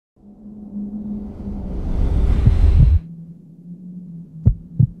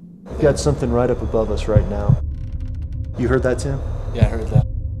got something right up above us right now. You heard that, Tim? Yeah, I heard that.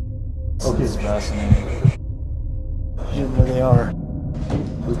 Okay. This is fascinating. You know where they are.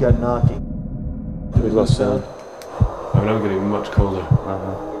 We've got knocking. We lost sound. I'm now getting much colder.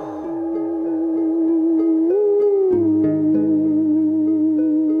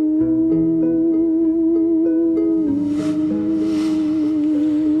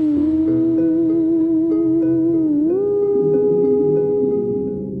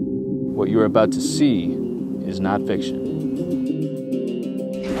 What you are about to see is not fiction.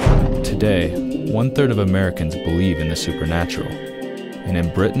 Today, 1/3 of Americans believe in the supernatural. And in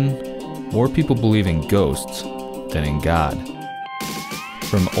Britain, more people believe in ghosts than in God.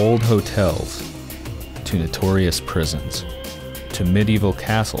 From old hotels, to notorious prisons, to medieval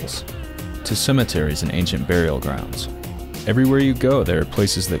castles, to cemeteries and ancient burial grounds. Everywhere you go, there are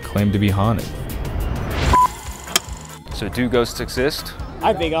places that claim to be haunted. So do ghosts exist?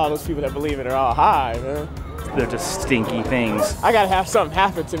 I think all those people that believe it are all high, man. They're just stinky things. I gotta have something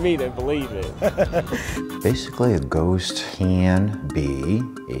happen to me to believe it. Basically, a ghost can be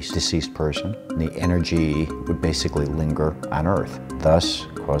a deceased person. The energy would basically linger on Earth, thus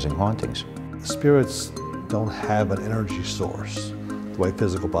causing hauntings. Spirits don't have an energy source the way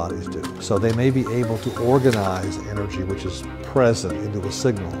physical bodies do. So they may be able to organize energy which is present into a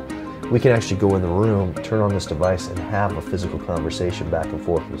signal. We can actually go in the room, turn on this device, and have a physical conversation back and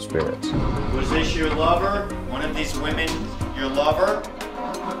forth with spirits. Was this your lover? One of these women, your lover?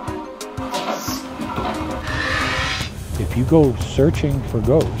 If you go searching for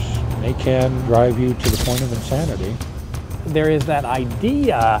ghosts, they can drive you to the point of insanity. There is that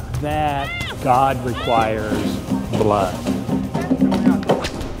idea that God requires blood.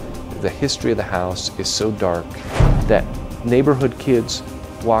 The history of the house is so dark that neighborhood kids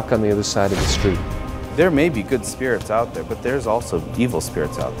walk on the other side of the street. There may be good spirits out there, but there's also evil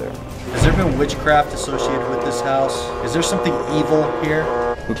spirits out there. Has there been witchcraft associated with this house? Is there something evil here?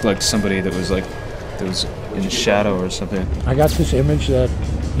 Looked like somebody that was in shadow or something. I got this image that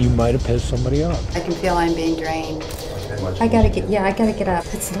you might have pissed somebody off. I can feel I'm being drained. I gotta get up.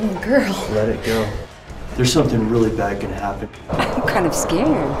 It's a little girl. Let it go. There's something really bad gonna happen. I'm kind of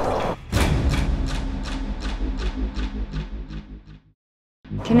scared.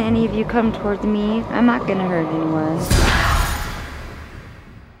 Can any of you come towards me? I'm not gonna hurt anyone.